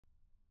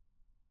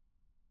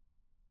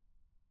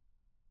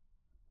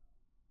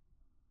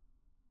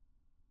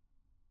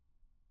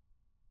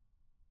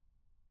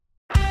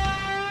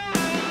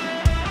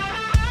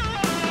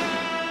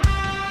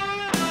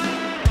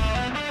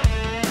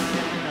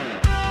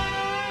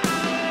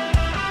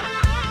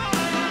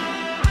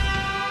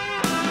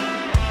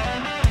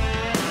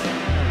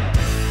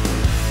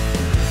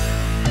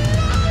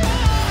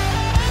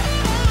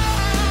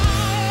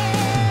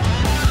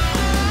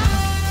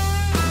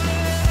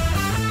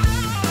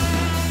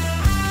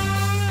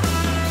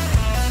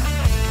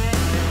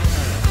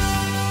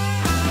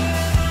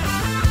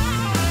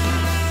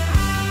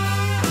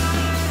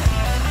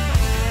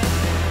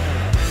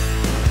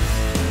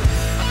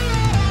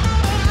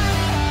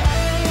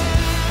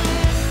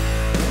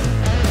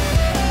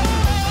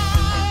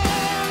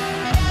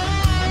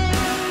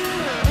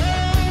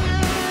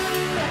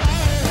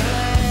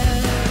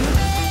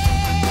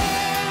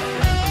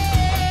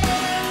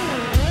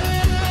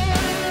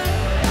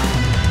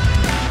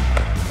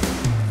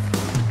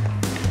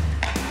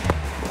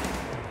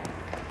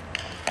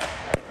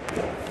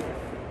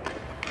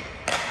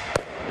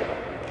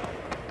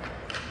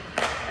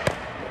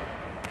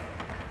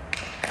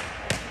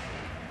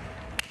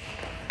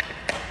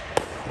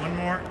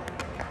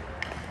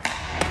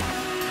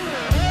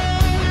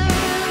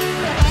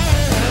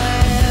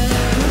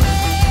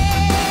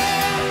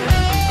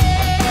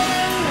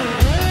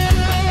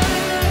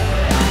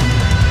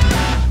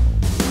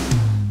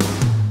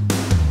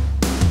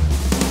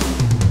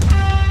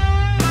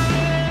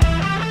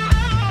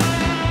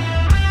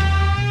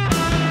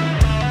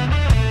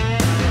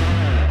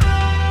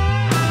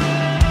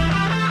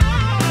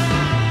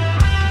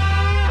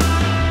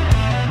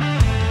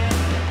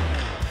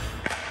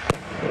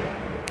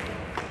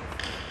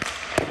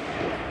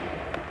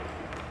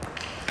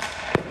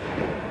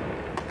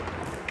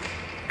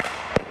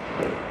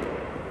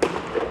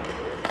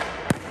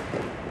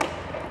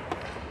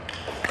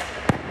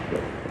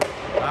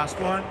Last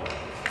one.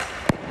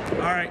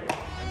 All right.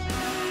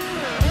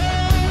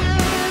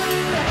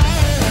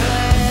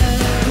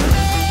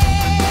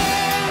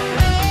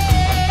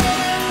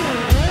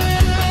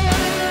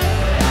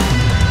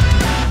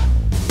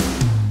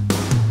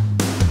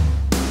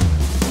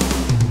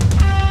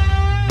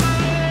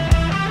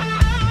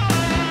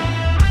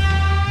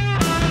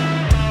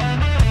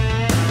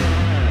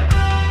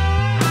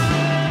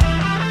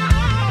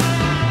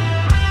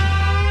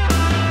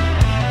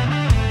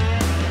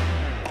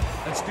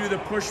 The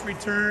push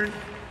return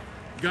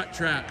gut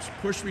traps.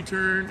 Push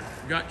return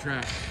gut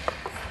traps.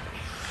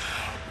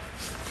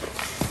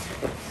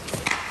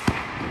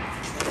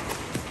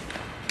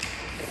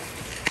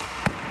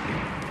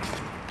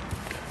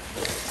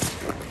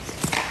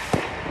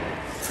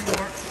 Two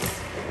more.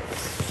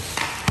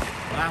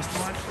 Last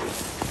one.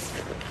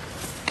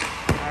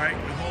 All right,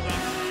 hold on.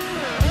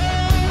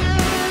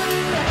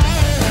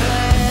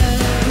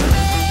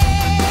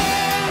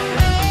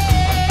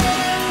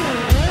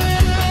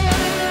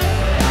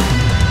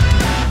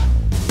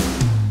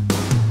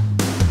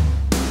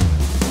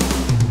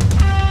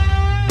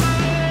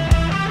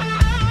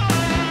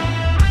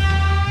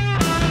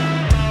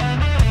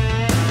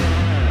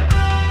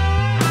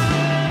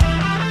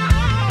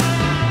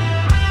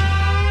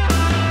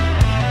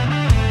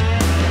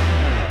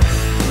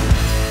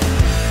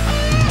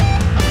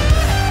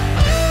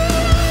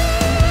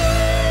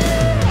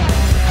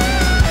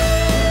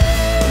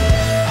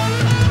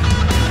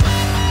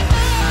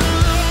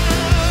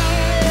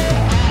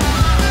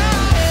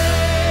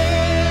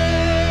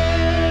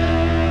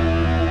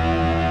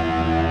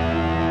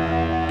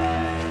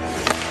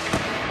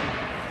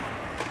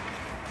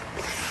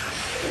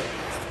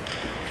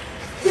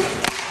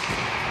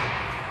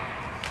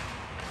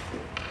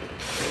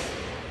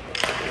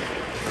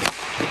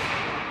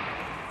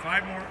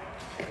 5 more.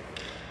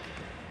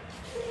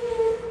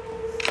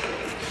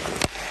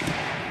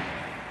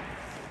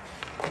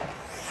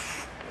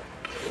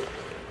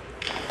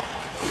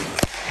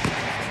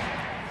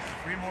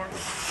 Three more.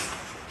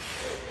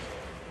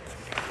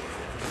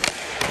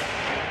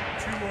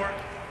 2 more.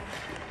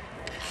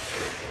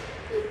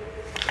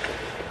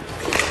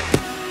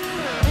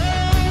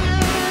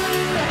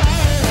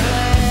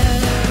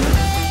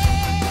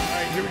 All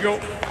right, here we go.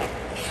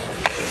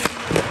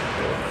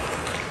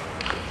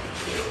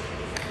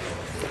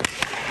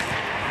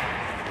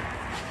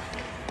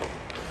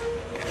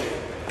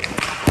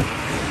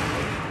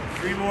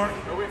 More.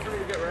 Oh, wait for me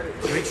to get ready.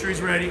 Make sure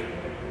he's ready. 2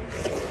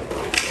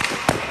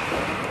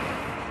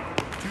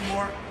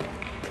 more.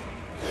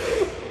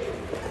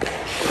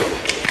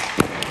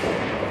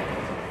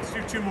 Let's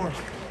do 2 more.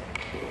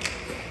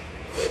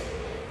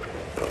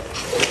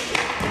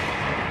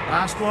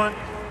 Last one.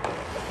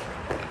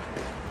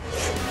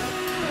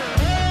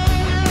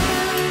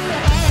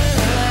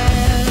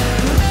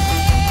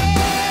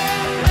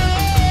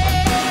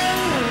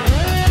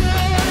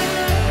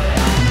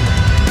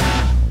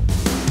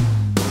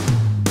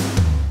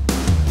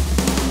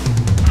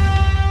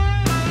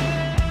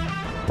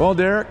 Well,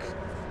 Dereck,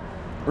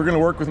 we're going to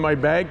work with my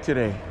bag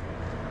today,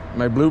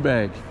 my blue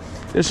bag.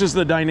 This is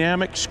the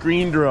dynamic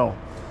screen drill.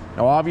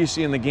 Now,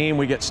 obviously in the game,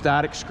 we get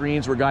static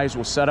screens where guys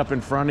will set up in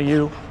front of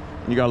you,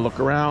 and you got to look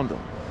around them.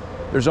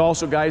 There's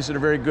also guys that are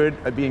very good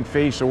at being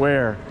face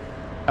aware.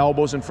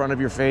 Elbows in front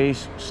of your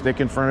face, stick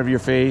in front of your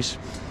face.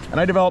 And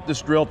I developed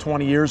this drill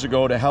 20 years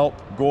ago to help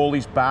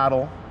goalies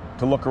battle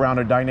to look around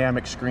a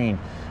dynamic screen.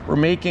 We're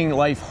making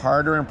life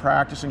harder in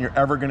practice than you're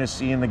ever going to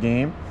see in the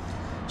game,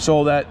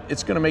 so that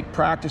it's going to make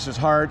practices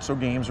hard so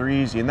games are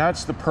easy. And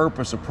that's the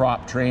purpose of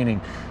prop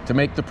training, to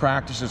make the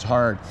practices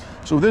hard.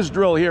 So this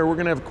drill here, we're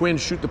going to have Quinn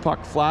shoot the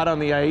puck flat on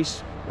the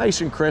ice,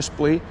 nice and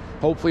crisply.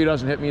 Hopefully it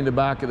doesn't hit me in the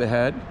back of the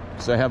head,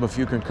 because I have a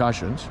few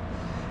concussions.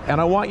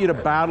 And I want you to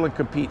battle and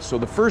compete. So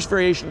the first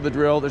variation of the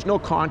drill, there's no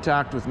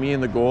contact with me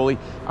and the goalie.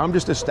 I'm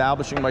just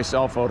establishing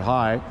myself out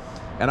high,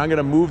 and I'm going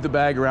to move the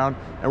bag around,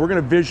 and we're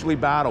going to visually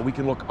battle. We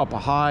can look up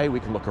high, we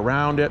can look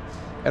around it.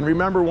 And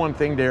remember one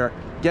thing, Dereck,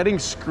 getting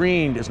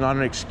screened is not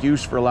an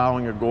excuse for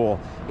allowing a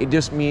goal. It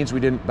just means we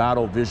didn't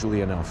battle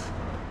visually enough.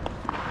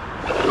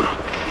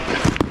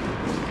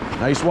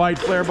 Nice wide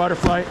flare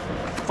butterfly.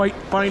 Fight,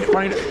 find it,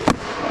 find it.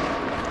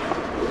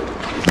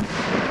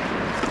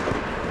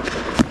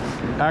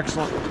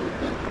 Excellent.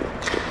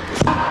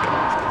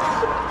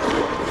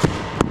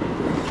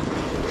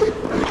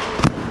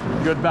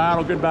 Good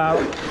battle, good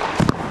battle.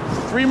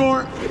 3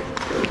 more.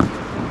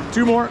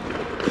 2 more.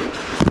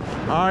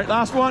 All right,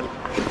 last one.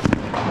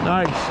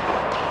 Nice.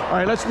 All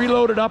right, let's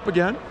reload it up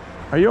again.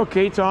 Are you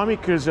okay, Tommy?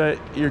 Because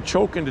you're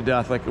choking to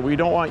death. Like, we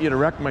don't want you to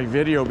wreck my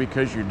video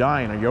because you're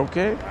dying. Are you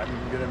okay?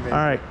 I'm gonna make All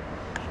right.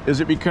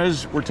 Is it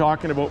because we're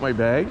talking about my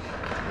bag?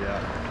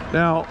 Yeah.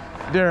 Now,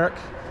 Dereck,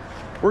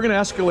 we're going to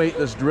escalate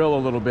this drill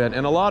a little bit.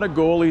 And a lot of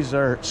goalies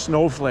are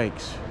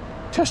snowflakes.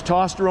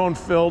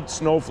 Testosterone-filled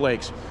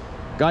snowflakes.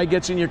 Guy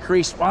gets in your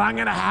crease, well, I'm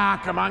going to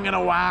hack him, I'm going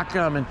to whack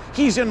him, and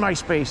he's in my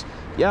space.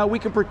 Yeah, we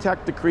can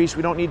protect the crease.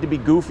 We don't need to be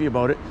goofy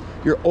about it.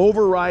 Your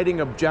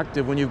overriding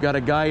objective when you've got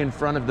a guy in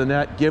front of the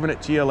net giving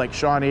it to you like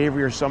Sean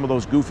Avery or some of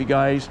those goofy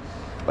guys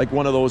like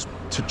one of those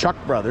Chuck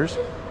brothers,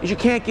 is you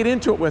can't get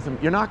into it with him.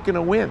 You're not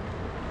gonna win.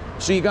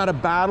 So you gotta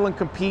battle and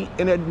compete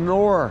and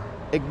ignore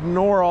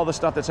all the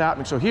stuff that's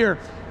happening. So here,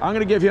 I'm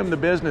gonna give him the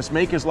business,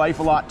 make his life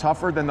a lot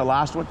tougher than the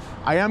last one.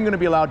 I am gonna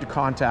be allowed to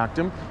contact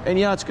him, and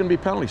yeah, it's gonna be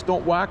penalties.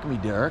 Don't whack me,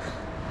 Dereck.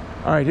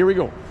 All right, here we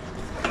go.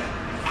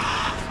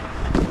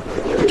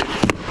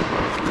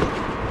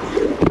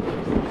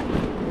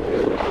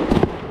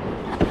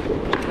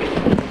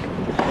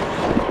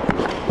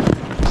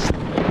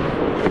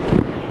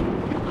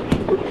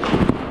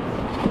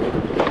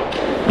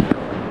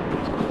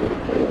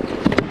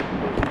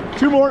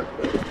 Two more.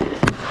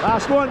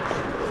 Last one.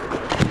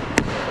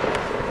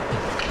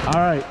 All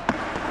right.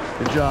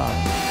 Good job.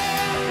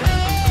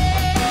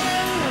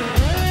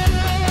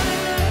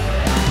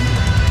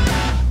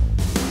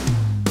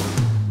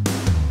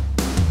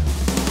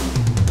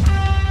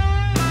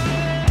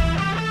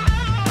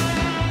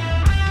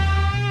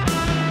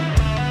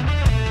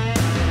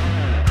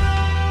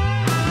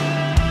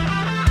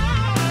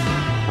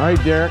 All right,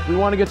 Dereck, we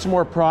want to get some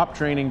more prop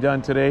training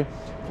done today.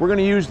 We're going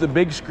to use the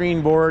big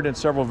screen board and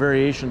several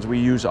variations we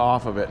use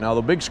off of it. Now,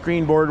 the big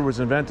screen board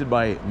was invented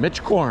by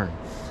Mitch Korn,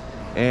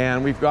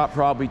 and we've got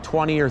probably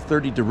 20 or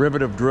 30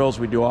 derivative drills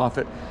we do off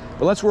it.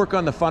 But let's work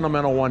on the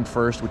fundamental one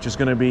first, which is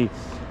going to be,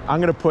 I'm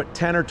going to put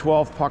 10 or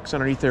 12 pucks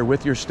underneath there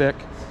with your stick,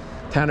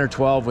 10 or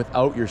 12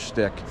 without your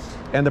stick.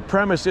 And the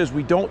premise is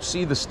we don't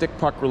see the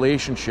stick-puck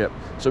relationship,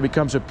 so it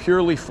becomes a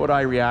purely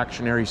foot-eye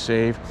reactionary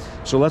save.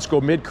 So let's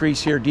go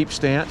mid-crease here, deep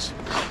stance,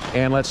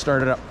 and let's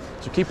start it up.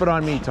 So keep it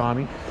on me,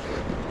 Tommy,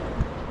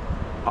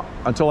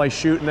 until I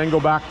shoot, and then go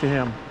back to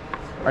him.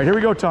 All right, here we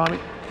go, Tommy.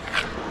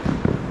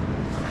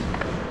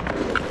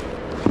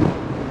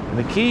 And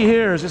the key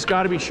here is it's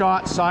got to be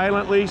shot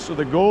silently so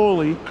the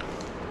goalie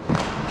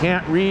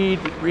can't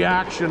read the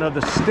reaction of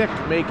the stick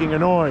making a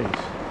noise.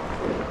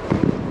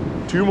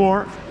 Two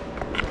more.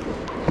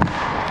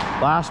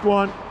 Last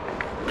one.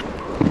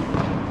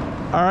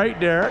 All right,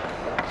 Dereck.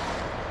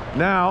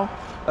 Now,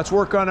 let's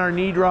work on our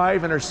knee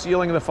drive and our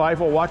sealing of the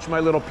 5-hole. Watch my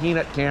little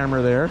peanut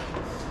camera there.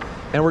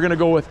 And we're gonna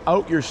go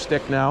without your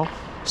stick now.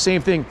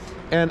 Same thing.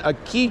 And a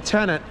key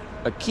tenet,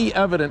 a key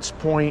evidence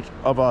point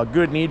of a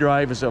good knee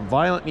drive is a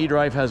violent knee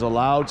drive has a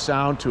loud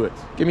sound to it.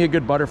 Give me a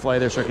good butterfly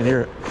there so I can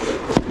hear it.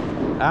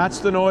 That's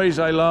the noise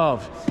I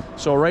love.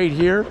 So right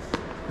here,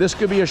 this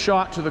could be a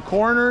shot to the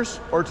corners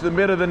or to the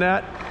mid of the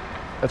net.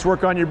 Let's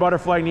work on your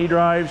butterfly knee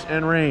drives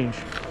and range.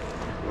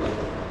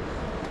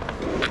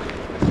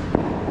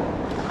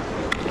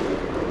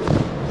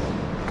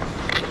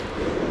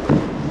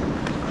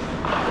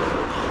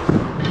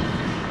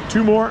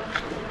 Two more.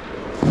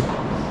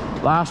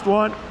 Last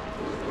one.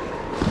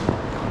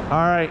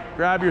 All right,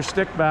 grab your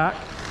stick back.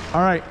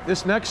 All right,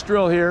 this next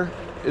drill here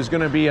is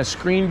gonna be a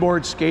screen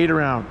board skate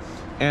around.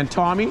 And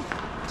Tommy,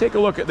 take a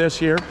look at this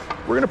here.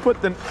 We're gonna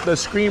put the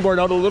screen board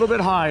out a little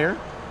bit higher.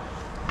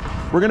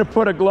 We're gonna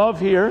put a glove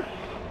here,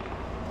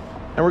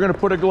 and we're gonna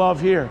put a glove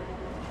here.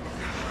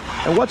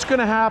 And what's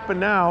gonna happen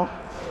now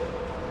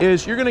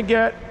is you're gonna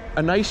get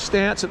a nice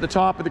stance at the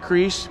top of the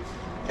crease,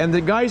 and the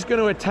guy's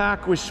gonna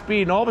attack with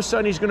speed, and all of a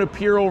sudden he's gonna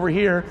appear over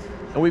here,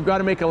 and we've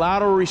gotta make a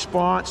lateral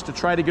response to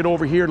try to get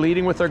over here,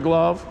 leading with our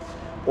glove,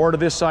 or to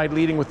this side,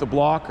 leading with the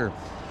blocker.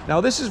 Now,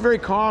 this is very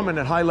common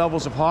at high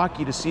levels of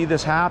hockey to see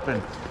this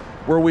happen,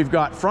 where we've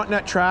got front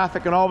net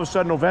traffic, and all of a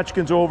sudden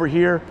Ovechkin's over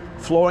here,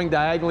 flowing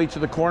diagonally to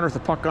the corner with the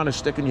puck on his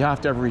stick, and you have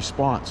to have a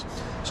response.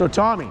 So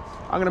Tommy,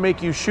 I'm gonna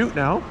make you shoot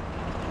now.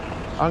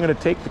 I'm gonna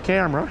take the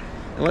camera,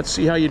 and let's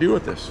see how you do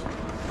with this.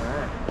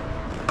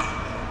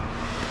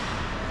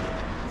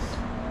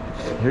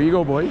 Here you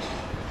go, boys.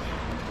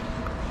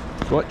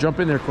 Go on, jump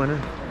in there, Quinter.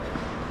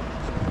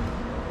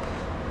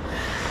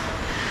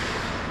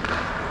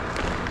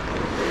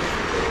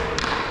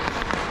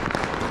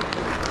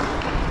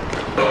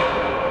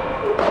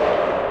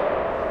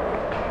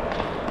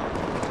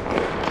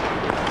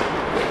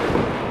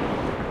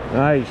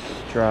 Nice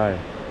try.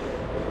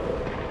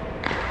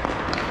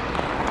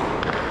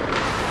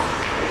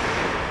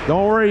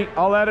 Don't worry,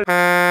 I'll let it.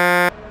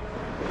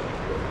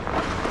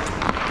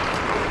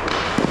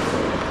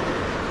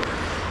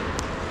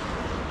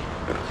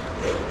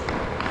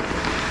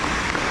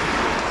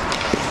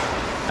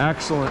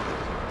 Excellent.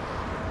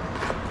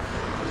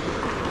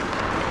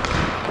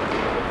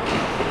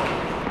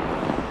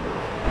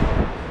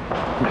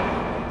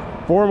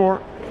 Four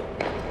more.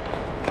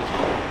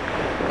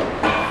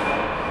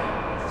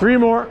 Three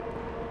more.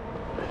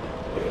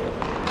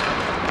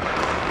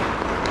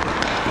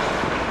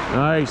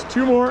 Nice.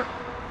 Two more.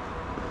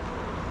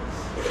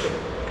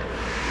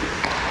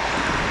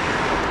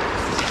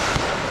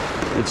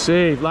 Good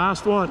save.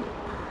 Last one.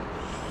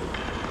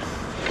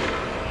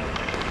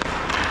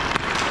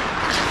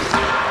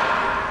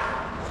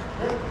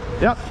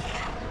 Yep.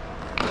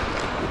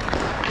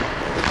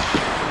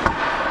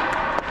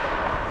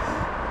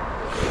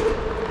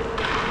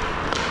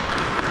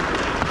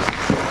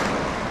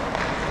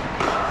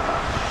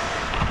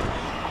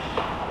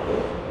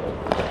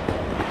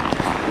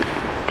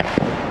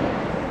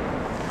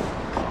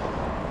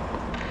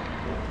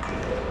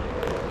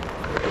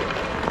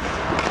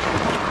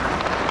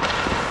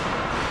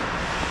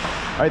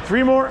 right,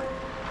 3 more.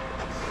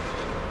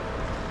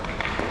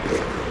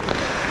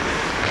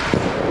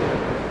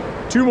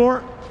 Two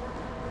more.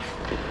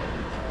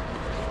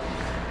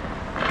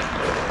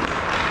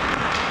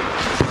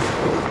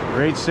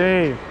 Great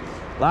save.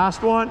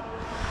 Last one.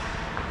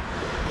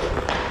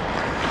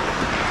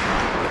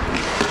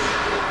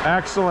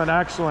 Excellent,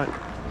 excellent.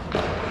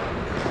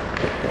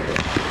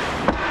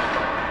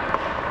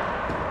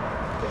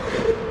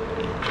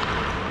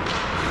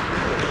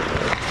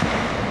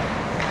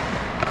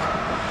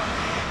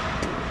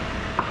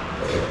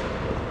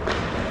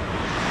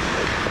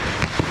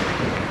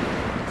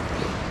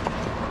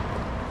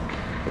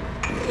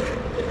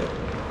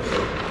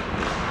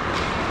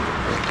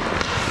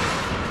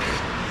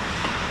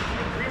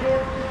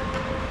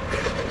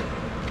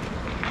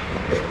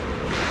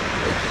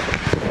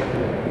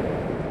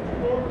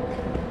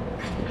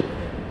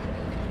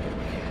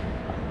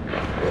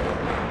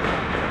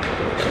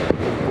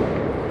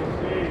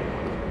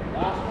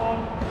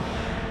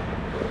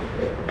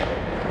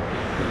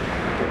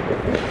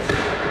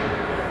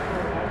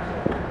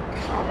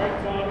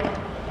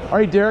 All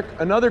right, Dereck,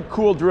 another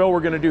cool drill we're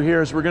going to do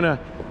here is we're going to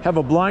have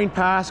a blind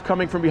pass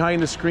coming from behind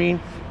the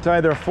screen to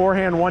either a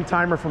forehand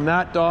one-timer from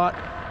that dot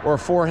or a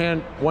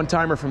forehand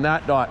one-timer from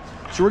that dot.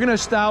 So we're going to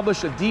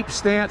establish a deep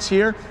stance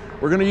here.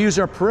 We're going to use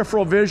our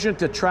peripheral vision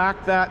to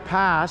track that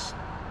pass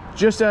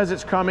just as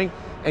it's coming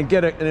and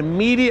get an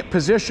immediate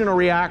positional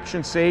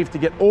reaction save to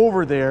get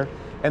over there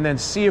and then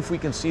see if we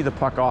can see the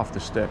puck off the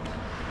stick.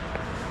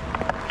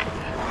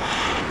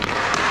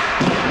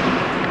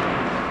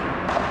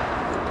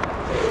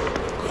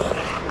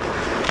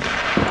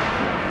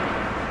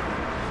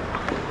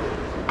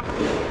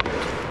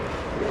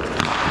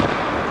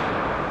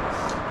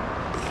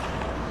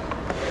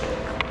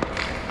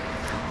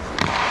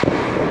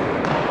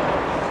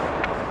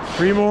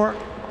 Three more.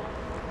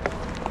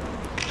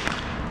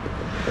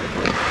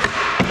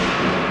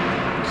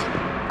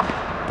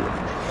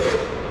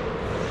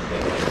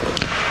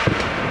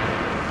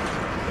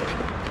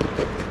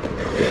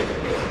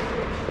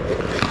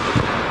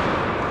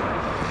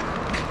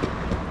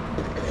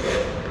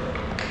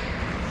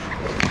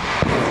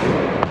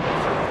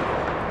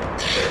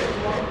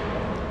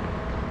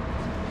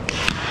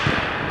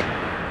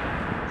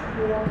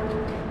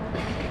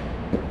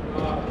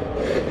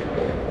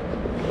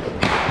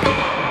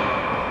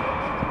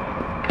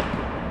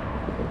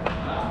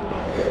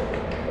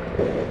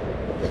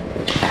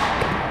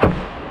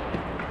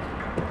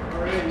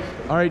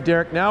 All right,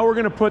 Dereck, now we're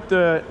going to put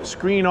the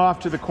screen off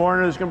to the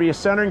corner. There's going to be a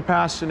centering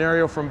pass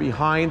scenario from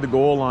behind the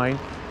goal line.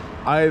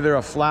 Either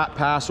a flat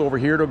pass over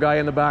here to a guy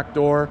in the back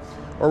door,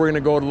 or we're going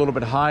to go a little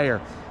bit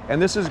higher.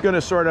 And this is going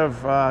to sort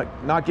of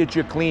not get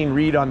you a clean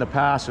read on the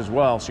pass as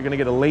well. So you're going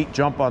to get a late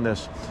jump on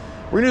this.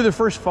 We're going to do the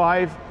first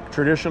 5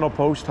 traditional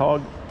post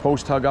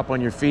hug up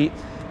on your feet,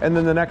 and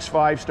then the next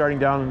 5 starting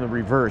down in the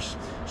reverse.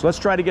 So let's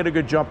try to get a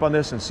good jump on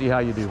this and see how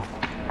you do.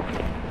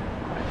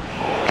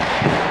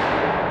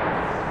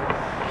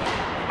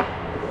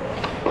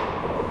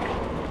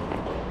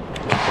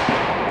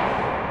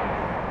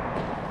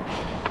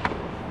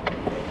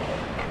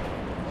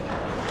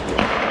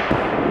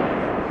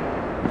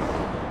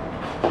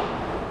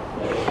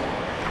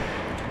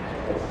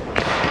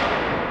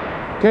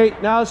 Okay,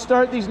 now let's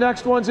start these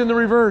next ones in the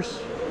reverse.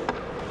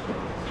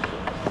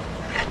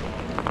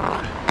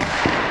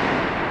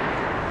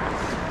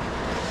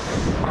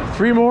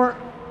 Three more.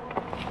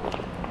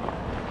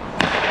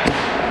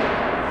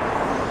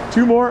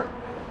 2 more.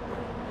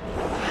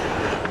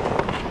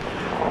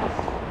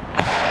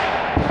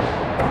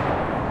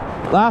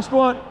 Last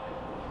one.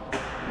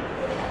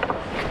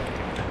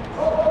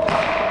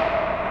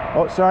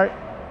 Oh, sorry.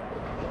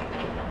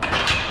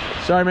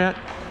 Sorry, man.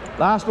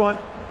 Last one.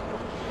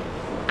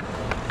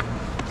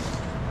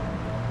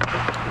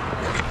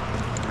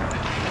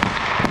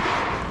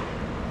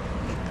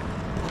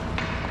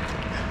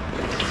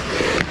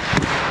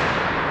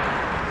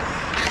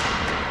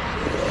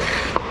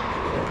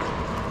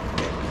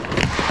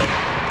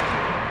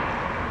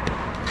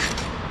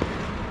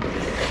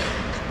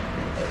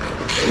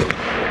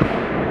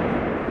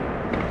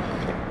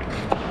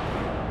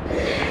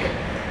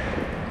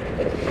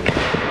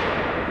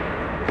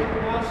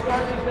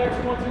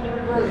 Next one's in the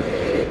reverse. 3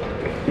 more.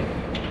 2 more.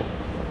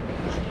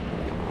 Last one.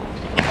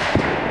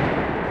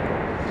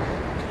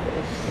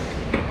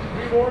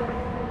 Oh.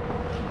 Sorry.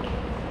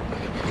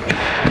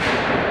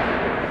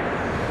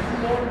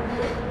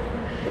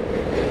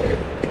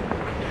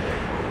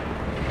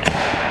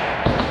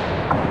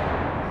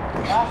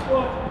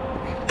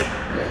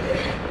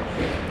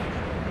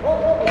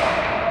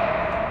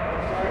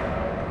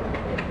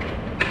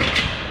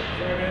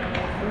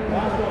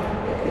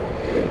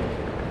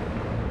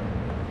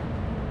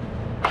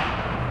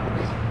 man.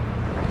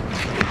 Last one.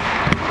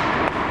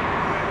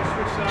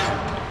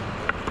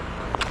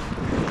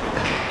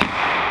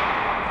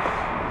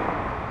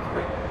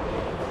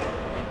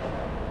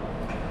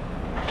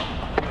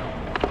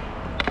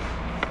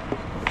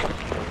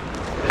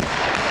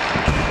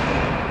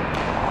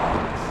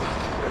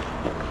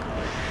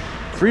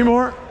 Three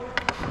more.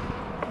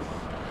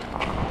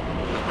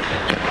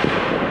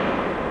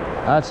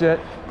 That's it.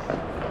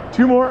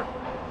 2 more.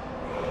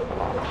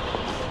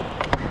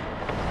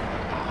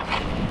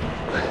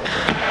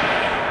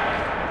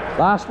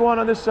 Last one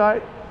on this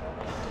side.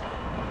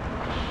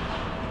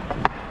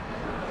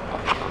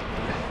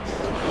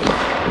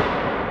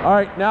 All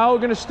right, now we're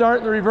going to start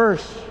in the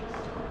reverse.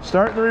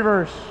 Start in the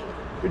reverse.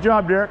 Good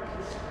job, Dereck.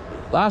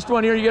 Last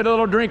one here, you get a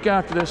little drink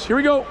after this. Here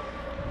we go.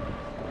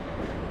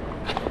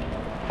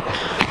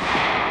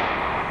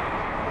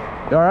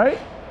 You all right?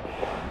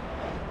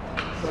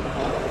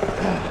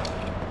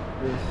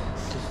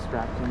 Just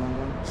strapped him on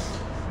them.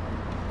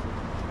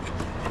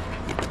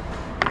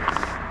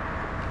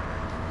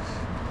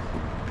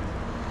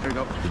 There we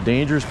go. It's a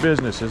dangerous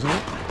business, isn't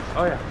it?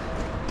 Oh yeah.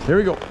 Here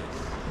we go.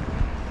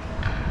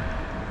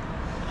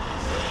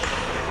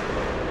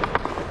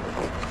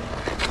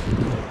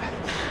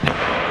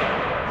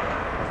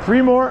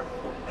 Three more.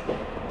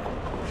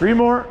 3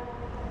 more.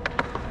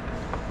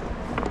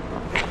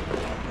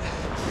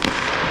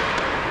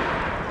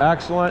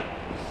 Excellent.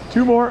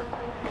 2 more.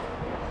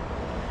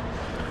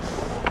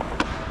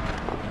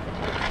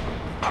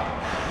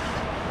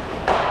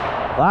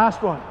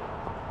 Last one.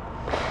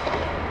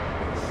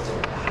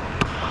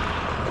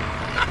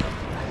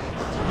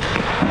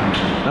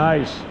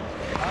 Nice.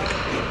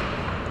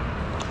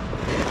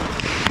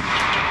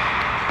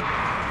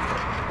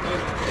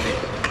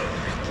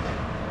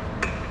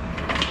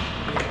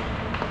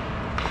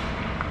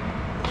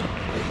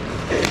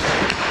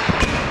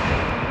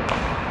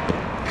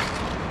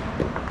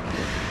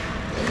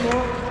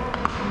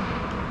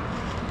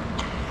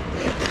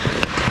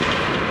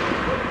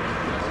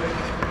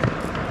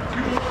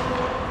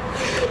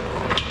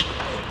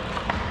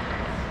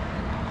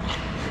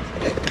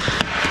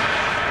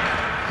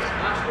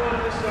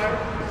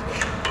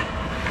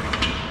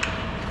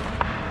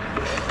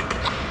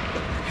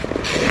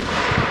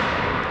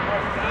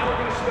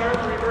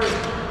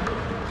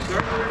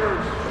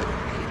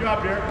 Good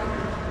job, Dereck.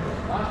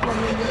 Last one.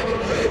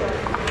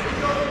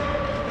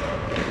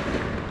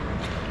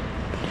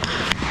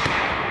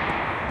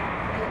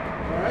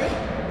 All right.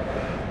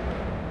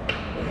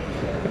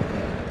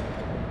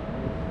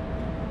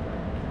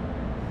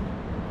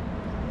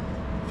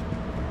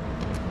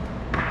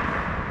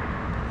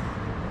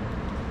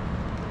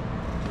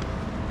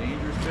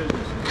 Dangerous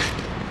business.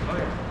 Oh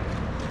yeah.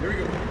 Here we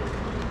go.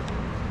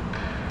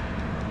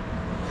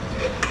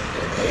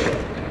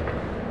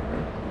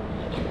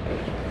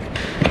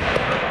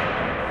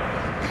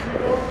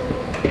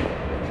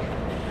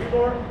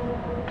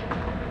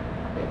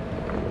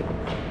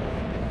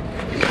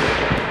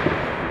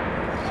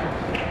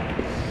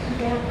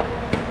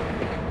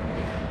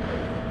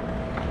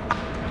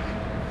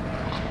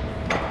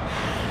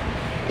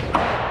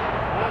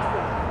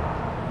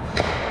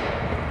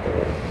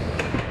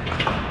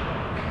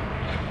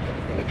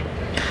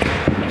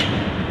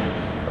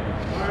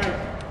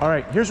 All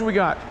right, here's what we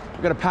got.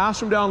 We got to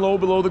pass him down low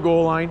below the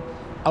goal line,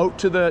 out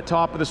to the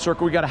top of the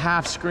circle. We got a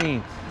half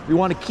screen. We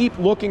want to keep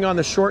looking on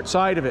the short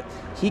side of it.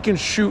 He can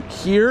shoot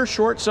here,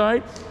 short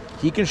side.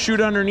 He can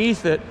shoot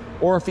underneath it,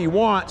 or if he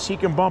wants, he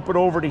can bump it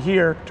over to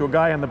here to a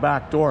guy on the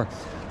back door.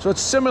 So it's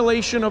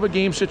simulation of a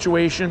game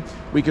situation.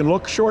 We can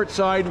look short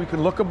side, we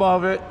can look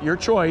above it, your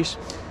choice.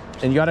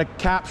 And you got to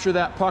capture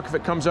that puck if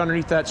it comes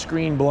underneath that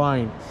screen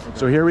blind. Okay.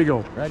 So here we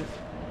go. Ready?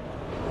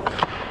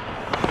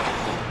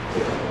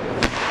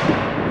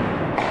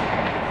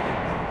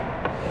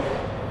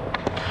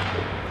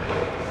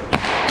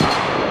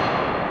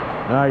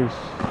 Nice.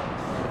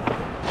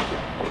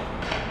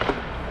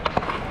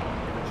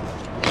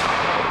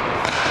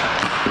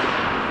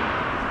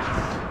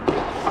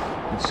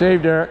 Good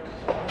save, Dereck.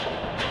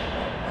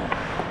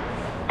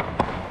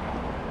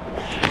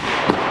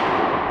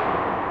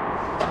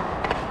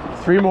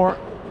 Three more.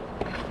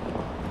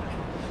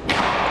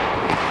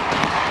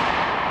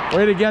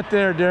 Way to get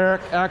there,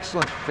 Dereck.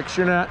 Excellent. Fix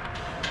your net.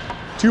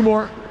 2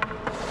 more.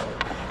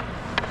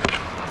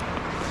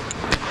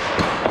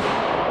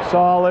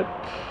 Solid.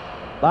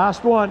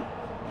 Last one.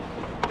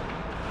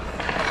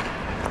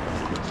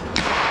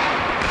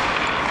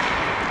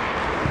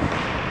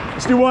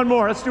 Let's do one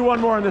more. Let's do one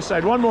more on this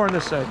side. One more on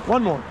this side.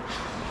 One more.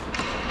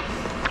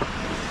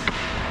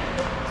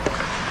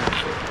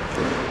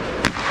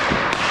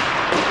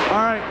 All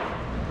right.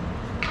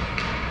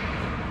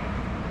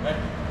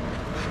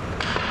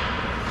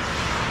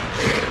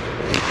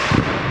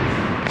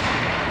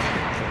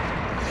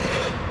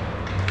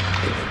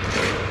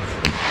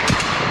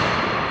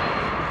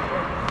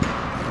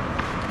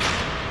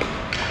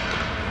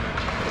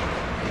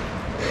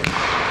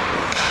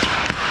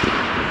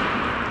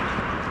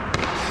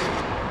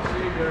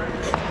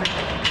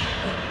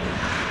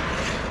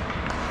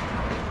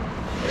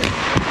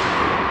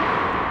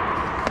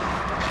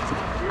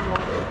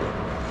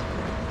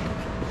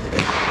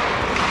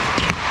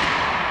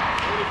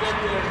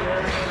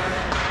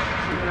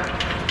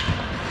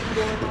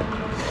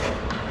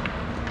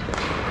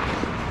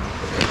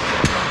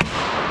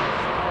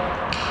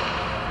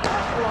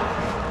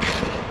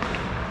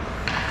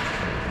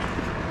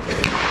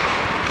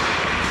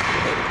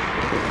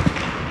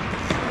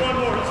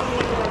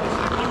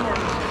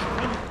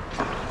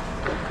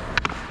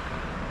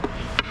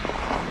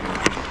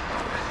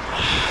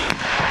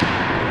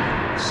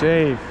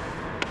 Save.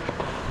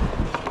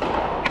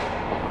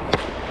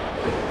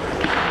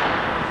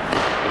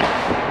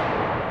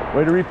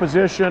 Way to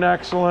reposition.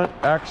 Excellent.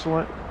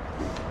 Excellent.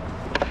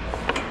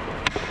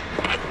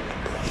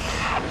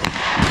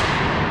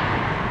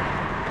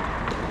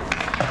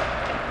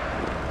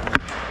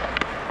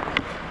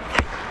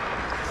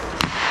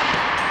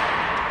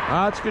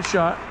 Ah, that's a good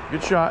shot.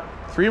 Good shot.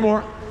 3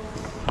 more.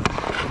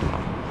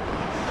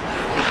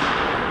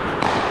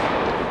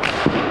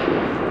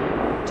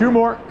 Two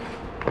more.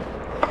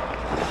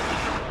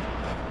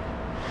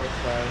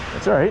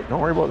 That's all right. Don't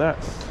worry about that.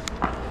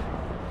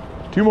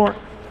 2 more.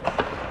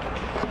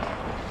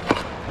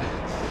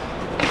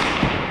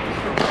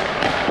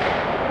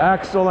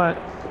 Excellent.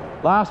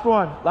 Last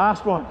one.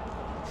 Last one.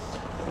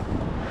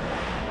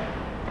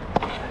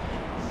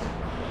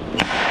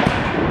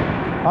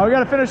 Oh, we got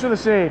to finish with a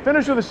save.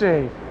 Finish with a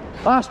save.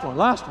 Last one.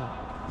 Last one.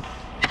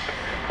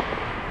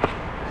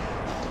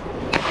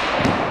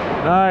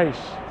 Nice.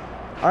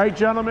 All right,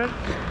 gentlemen.